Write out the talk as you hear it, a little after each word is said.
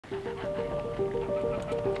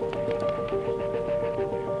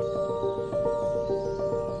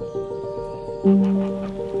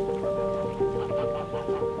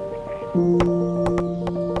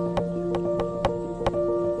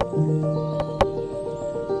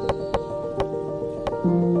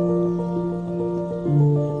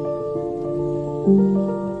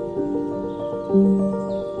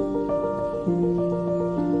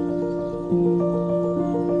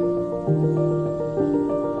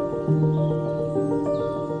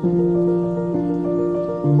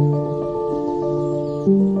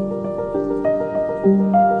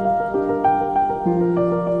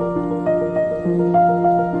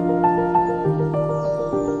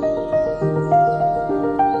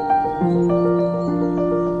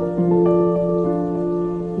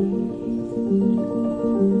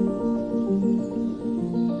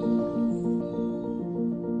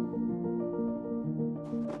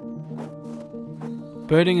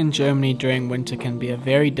Birding in Germany during winter can be a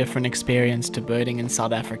very different experience to birding in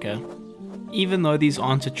South Africa. Even though these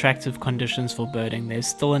aren't attractive conditions for birding, there's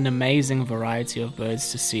still an amazing variety of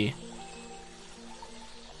birds to see.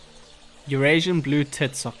 Eurasian blue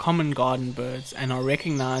tits are common garden birds and are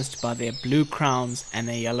recognized by their blue crowns and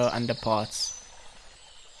their yellow underparts.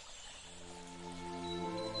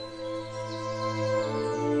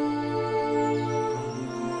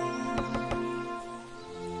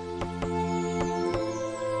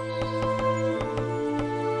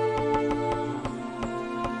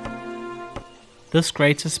 This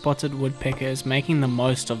greater spotted woodpecker is making the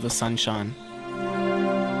most of the sunshine.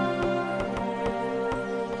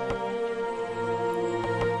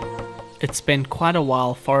 It spent quite a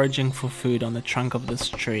while foraging for food on the trunk of this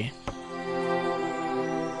tree.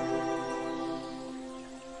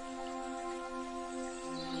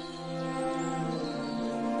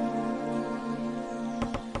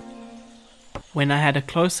 When I had a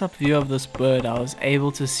close-up view of this bird, I was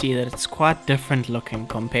able to see that it's quite different looking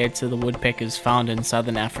compared to the woodpeckers found in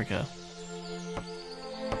southern Africa.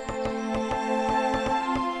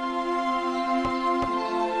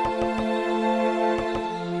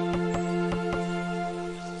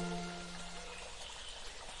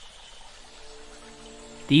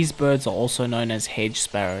 These birds are also known as hedge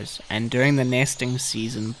sparrows, and during the nesting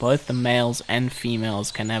season, both the males and females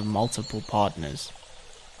can have multiple partners.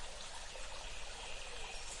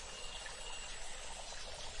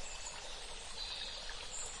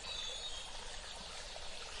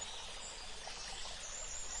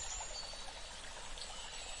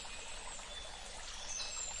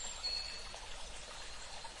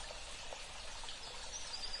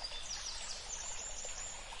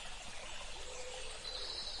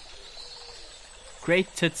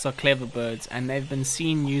 Great tits are clever birds, and they've been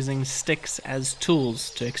seen using sticks as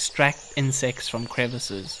tools to extract insects from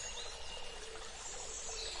crevices.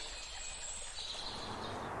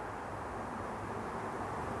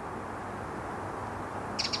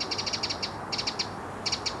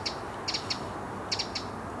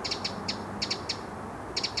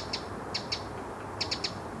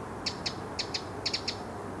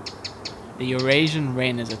 The Eurasian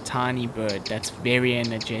wren is a tiny bird that's very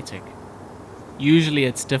energetic. Usually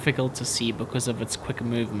it's difficult to see because of its quick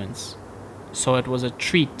movements, so it was a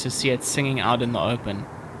treat to see it singing out in the open,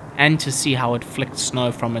 and to see how it flicked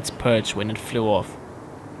snow from its perch when it flew off.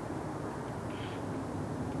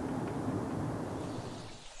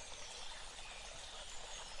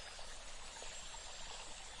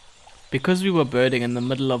 Because we were birding in the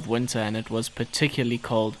middle of winter and it was particularly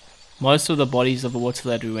cold, most of the bodies of water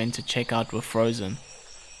that we went to check out were frozen.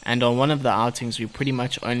 And on one of the outings we pretty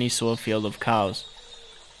much only saw a field of cows.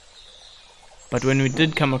 But when we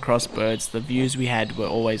did come across birds, the views we had were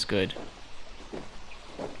always good.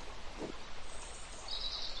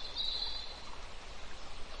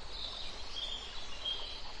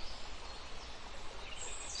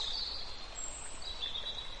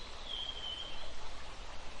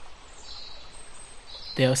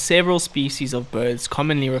 There are several species of birds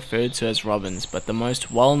commonly referred to as robins, but the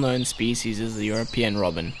most well-known species is the European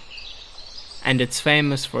robin, and it's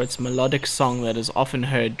famous for its melodic song that is often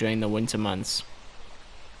heard during the winter months.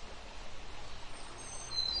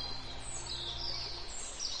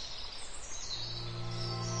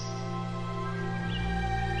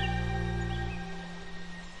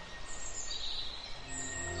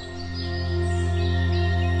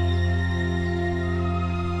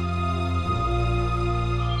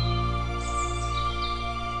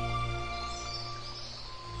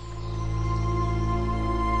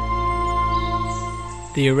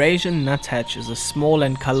 The Eurasian nuthatch is a small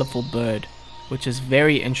and colorful bird, which is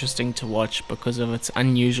very interesting to watch because of its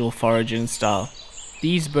unusual foraging style.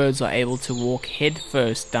 These birds are able to walk head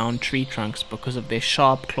first down tree trunks because of their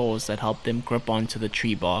sharp claws that help them grip onto the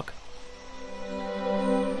tree bark.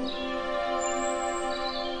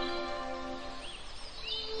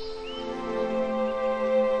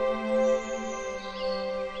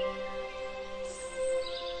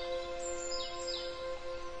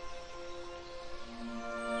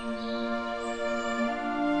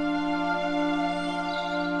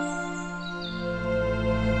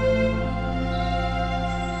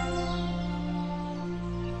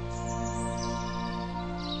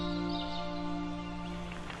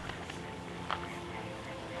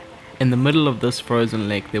 In the middle of this frozen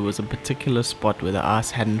lake there was a particular spot where the ice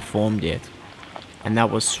hadn't formed yet, and that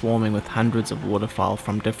was swarming with hundreds of waterfowl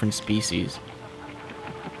from different species.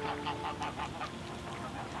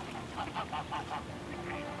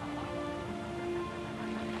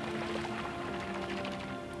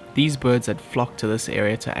 These birds had flocked to this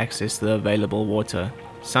area to access the available water.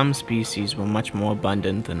 Some species were much more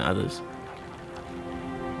abundant than others.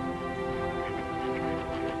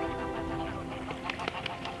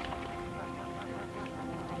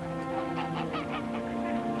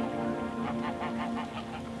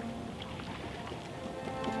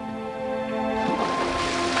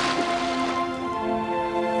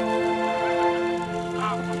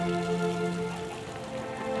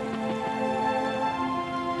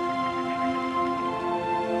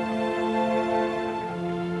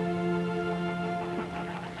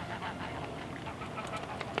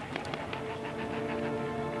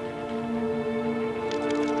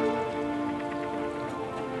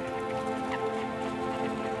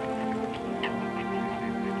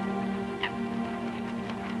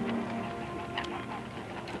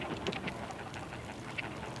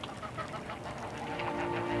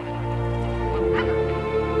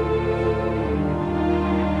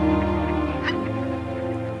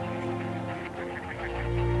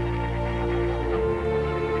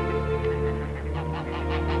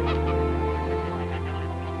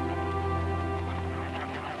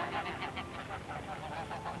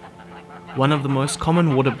 One of the most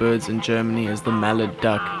common water birds in Germany is the mallard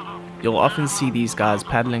duck. You'll often see these guys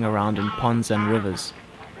paddling around in ponds and rivers.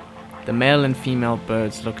 The male and female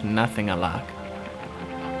birds look nothing alike.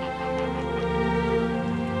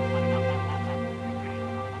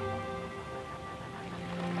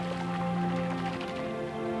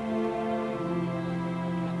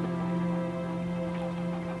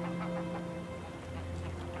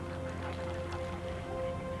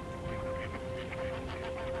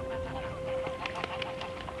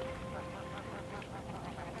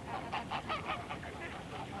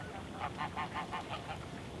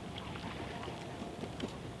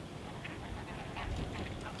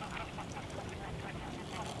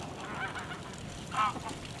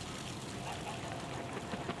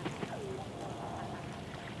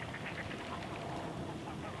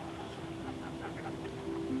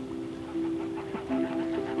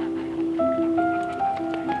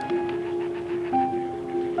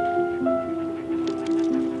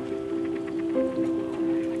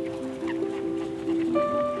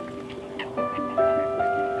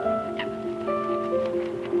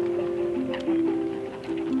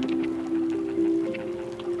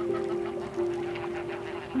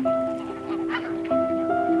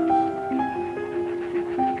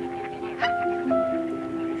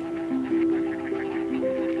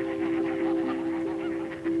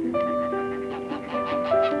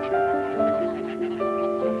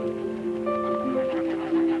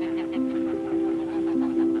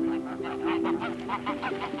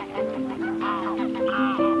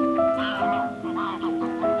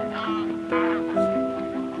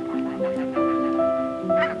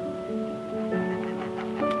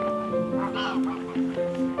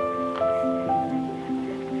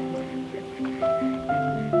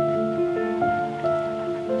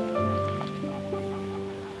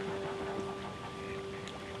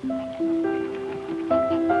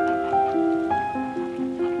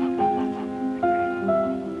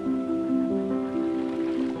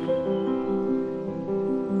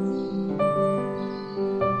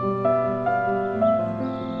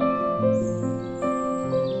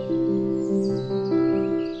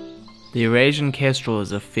 The Eurasian kestrel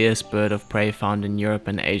is a fierce bird of prey found in Europe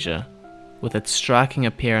and Asia. With its striking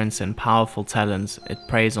appearance and powerful talons, it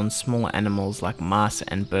preys on small animals like mice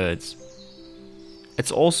and birds.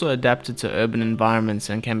 It's also adapted to urban environments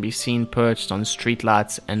and can be seen perched on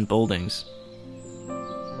streetlights and buildings.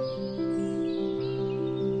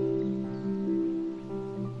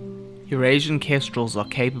 Eurasian kestrels are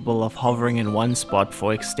capable of hovering in one spot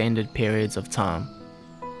for extended periods of time.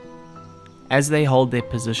 As they hold their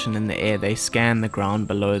position in the air, they scan the ground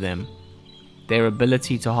below them. Their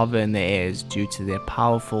ability to hover in the air is due to their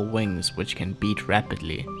powerful wings, which can beat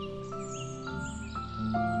rapidly.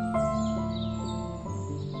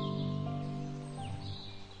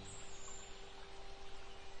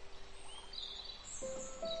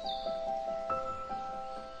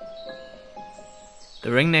 The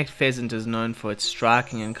ring-necked pheasant is known for its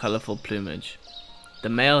striking and colorful plumage. The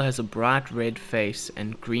male has a bright red face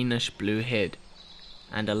and greenish-blue head,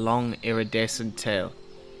 and a long iridescent tail.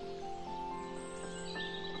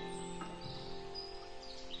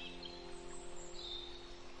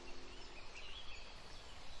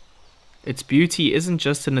 Its beauty isn't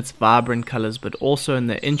just in its vibrant colors, but also in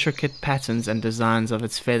the intricate patterns and designs of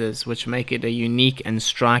its feathers, which make it a unique and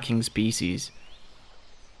striking species.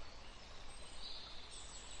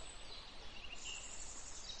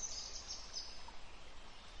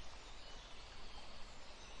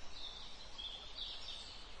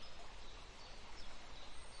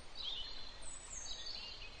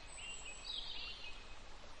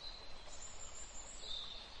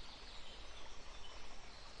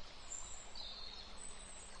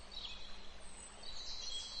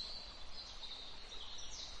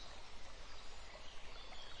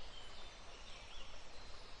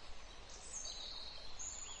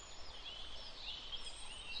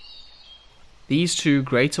 These two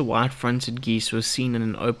greater white-fronted geese were seen in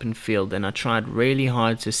an open field, and I tried really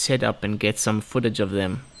hard to set up and get some footage of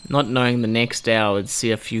them, not knowing the next day I would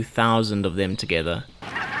see a few thousand of them together.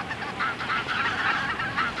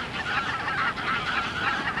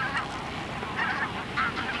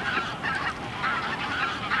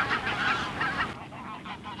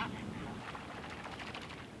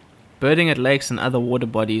 Birding at lakes and other water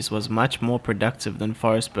bodies was much more productive than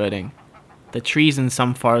forest birding. The trees in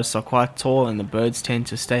some forests are quite tall and the birds tend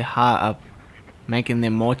to stay high up, making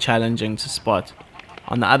them more challenging to spot.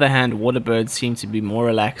 On the other hand, water birds seem to be more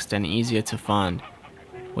relaxed and easier to find,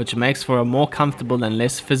 which makes for a more comfortable and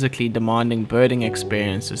less physically demanding birding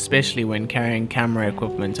experience, especially when carrying camera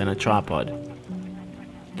equipment and a tripod.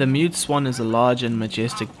 The mute swan is a large and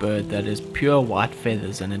majestic bird that has pure white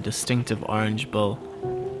feathers and a distinctive orange bill.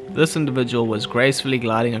 This individual was gracefully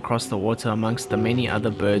gliding across the water amongst the many other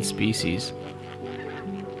bird species.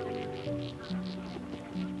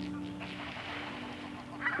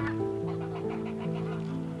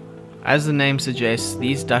 As the name suggests,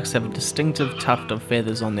 these ducks have a distinctive tuft of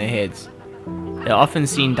feathers on their heads. They are often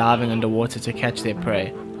seen diving underwater to catch their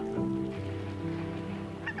prey.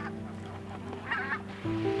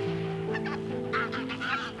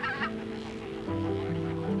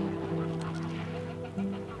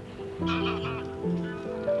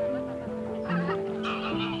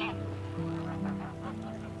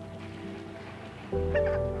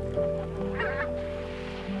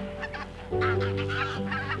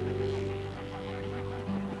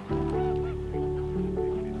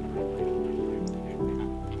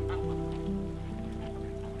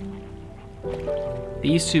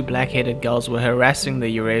 These two black-headed gulls were harassing the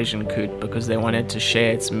Eurasian coot because they wanted to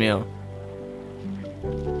share its meal.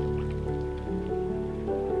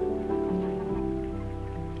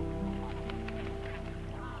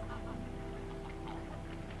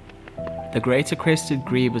 The greater crested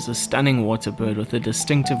grebe is a stunning water bird with a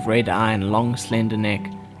distinctive red eye and long slender neck.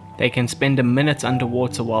 They can spend a minute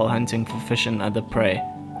underwater while hunting for fish and other prey.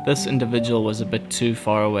 This individual was a bit too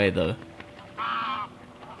far away though.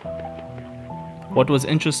 What was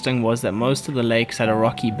interesting was that most of the lakes had a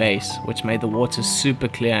rocky base, which made the water super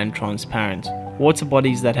clear and transparent. Water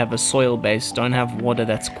bodies that have a soil base don't have water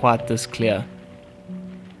that's quite this clear.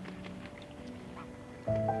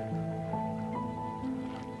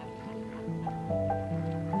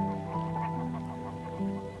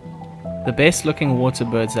 The best looking water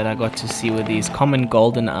birds that I got to see were these common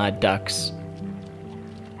golden-eyed ducks.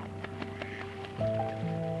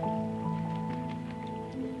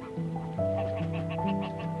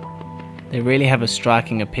 They really have a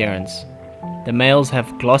striking appearance. The males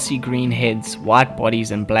have glossy green heads, white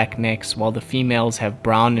bodies and black necks, while the females have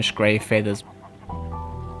brownish grey feathers.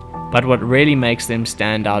 But what really makes them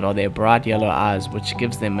stand out are their bright yellow eyes, which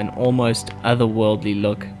gives them an almost otherworldly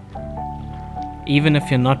look. Even if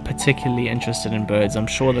you're not particularly interested in birds, I'm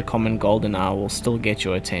sure the common golden eye will still get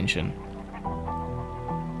your attention.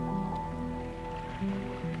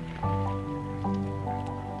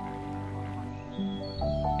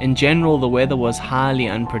 In general, the weather was highly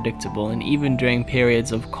unpredictable, and even during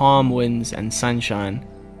periods of calm winds and sunshine,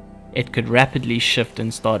 it could rapidly shift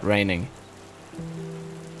and start raining.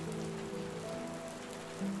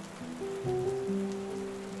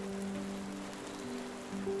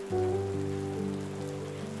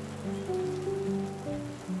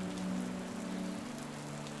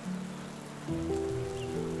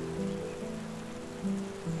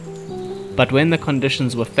 But when the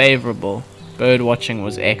conditions were favorable, bird watching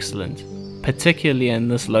was excellent, particularly in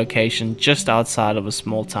this location just outside of a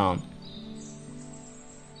small town.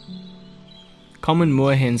 Common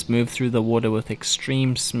moorhens move through the water with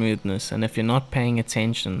extreme smoothness, and if you're not paying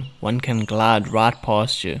attention, one can glide right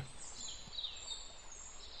past you.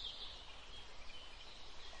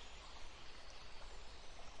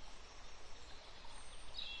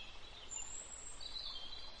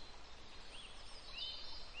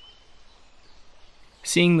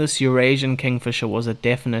 Seeing this Eurasian kingfisher was a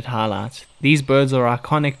definite highlight. These birds are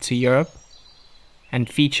iconic to Europe and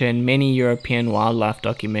feature in many European wildlife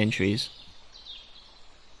documentaries.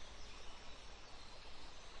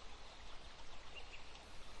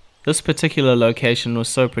 This particular location was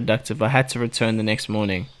so productive I had to return the next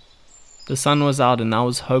morning. The sun was out and I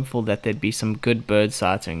was hopeful that there'd be some good bird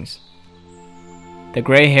sightings. The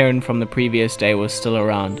grey heron from the previous day was still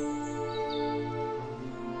around.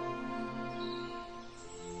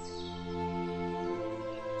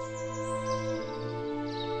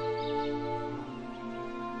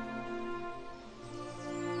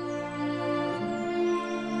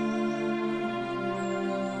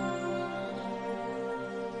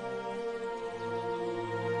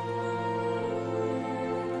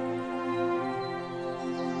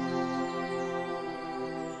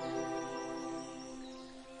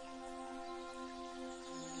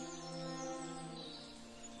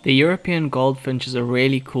 The European goldfinch is a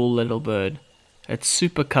really cool little bird. It's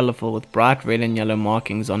super colourful with bright red and yellow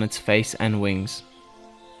markings on its face and wings.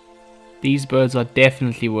 These birds are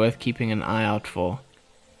definitely worth keeping an eye out for.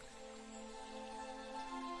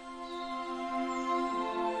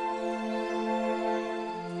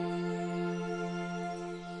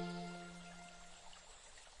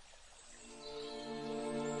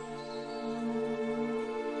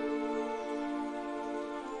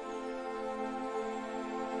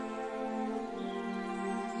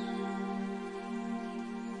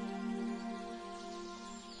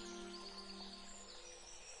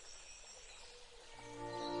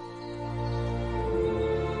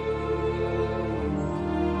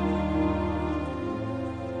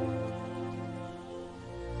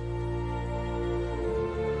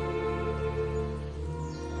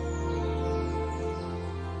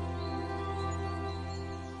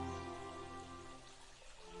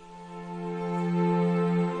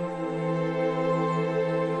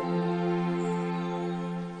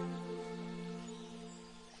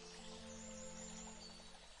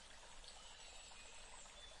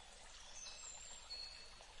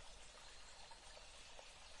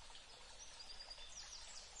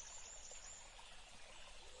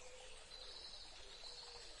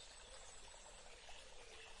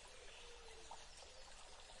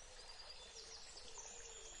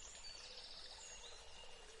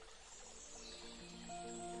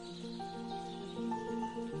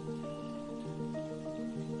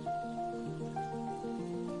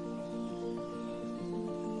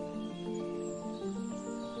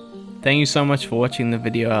 Thank you so much for watching the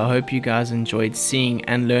video. I hope you guys enjoyed seeing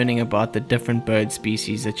and learning about the different bird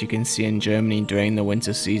species that you can see in Germany during the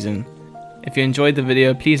winter season. If you enjoyed the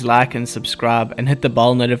video, please like and subscribe and hit the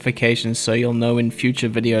bell notifications so you'll know when future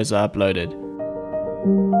videos are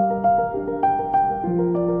uploaded.